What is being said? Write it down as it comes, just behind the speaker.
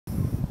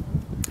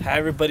Hi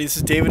everybody, this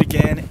is David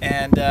again,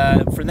 and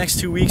for the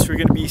next 2 weeks we're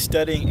going to be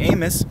studying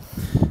Amos.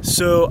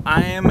 So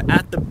I am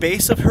at the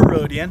base of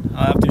Herodian.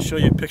 I'll have to show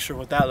you a picture of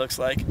what that looks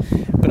like.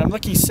 But I'm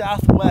looking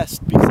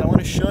southwest because I want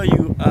to show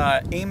you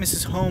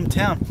Amos's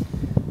hometown.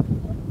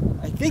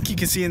 I think you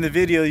can see in the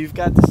video you've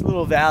got this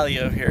little valley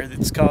over here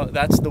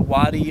that's the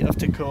Wadi of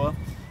Tekoa.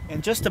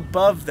 And just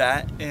above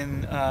that,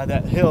 in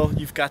that hill,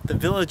 you've got the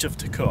village of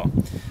Tekoa.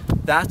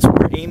 That's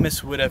where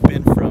Amos would have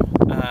been from.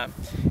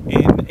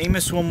 In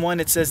Amos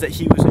 1:1 it says that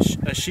he was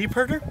a sheep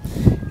herder,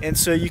 and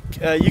so you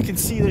can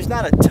see there's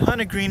not a ton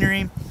of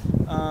greenery.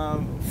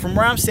 From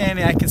where I'm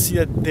standing, I can see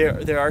that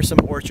there are some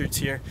orchards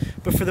here,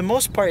 but for the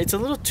most part it's a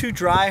little too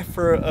dry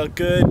for a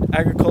good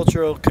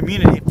agricultural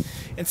community.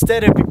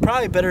 Instead, it'd be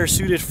probably better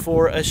suited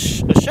for a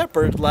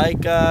shepherd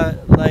like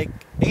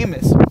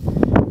Amos.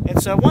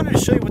 And so I wanted to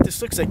show you what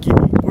this looks like.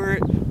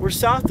 We're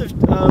south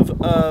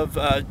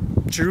of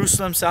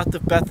Jerusalem, south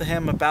of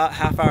Bethlehem, about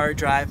half-hour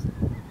drive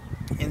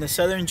in the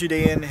southern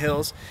Judean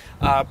hills,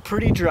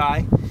 pretty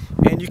dry,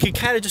 and you can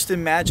kind of just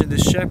imagine the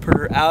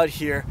shepherd out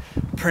here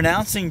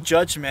pronouncing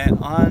judgment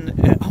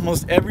on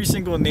almost every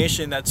single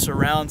nation that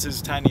surrounds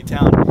his tiny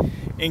town,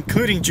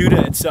 including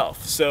Judah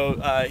itself.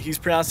 So he's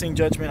pronouncing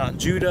judgment on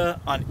Judah,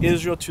 on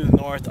Israel to the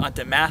north, on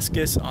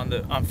Damascus,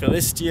 on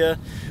Philistia,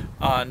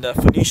 on the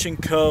Phoenician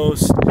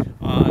coast,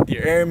 on the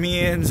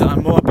Arameans,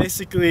 on Moab.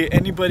 Basically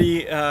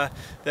anybody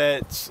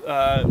that's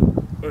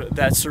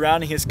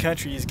surrounding his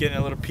country. He's getting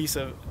a little piece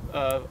of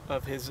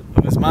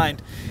his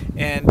mind.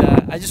 And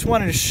I just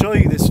wanted to show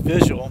you this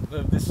visual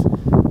of this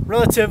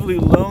relatively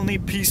lonely,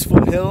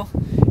 peaceful hill,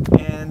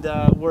 and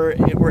where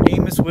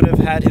Amos would have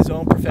had his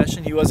own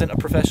profession. He wasn't a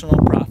professional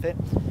prophet,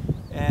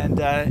 and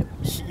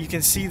you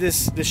can see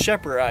this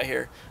shepherd out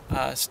here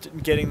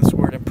getting this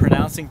word and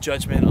pronouncing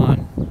judgment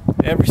on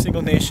every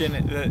single nation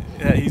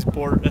that's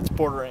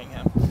bordering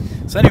him.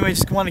 So anyway,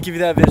 just want to give you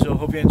that visual.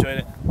 Hope you enjoyed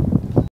it.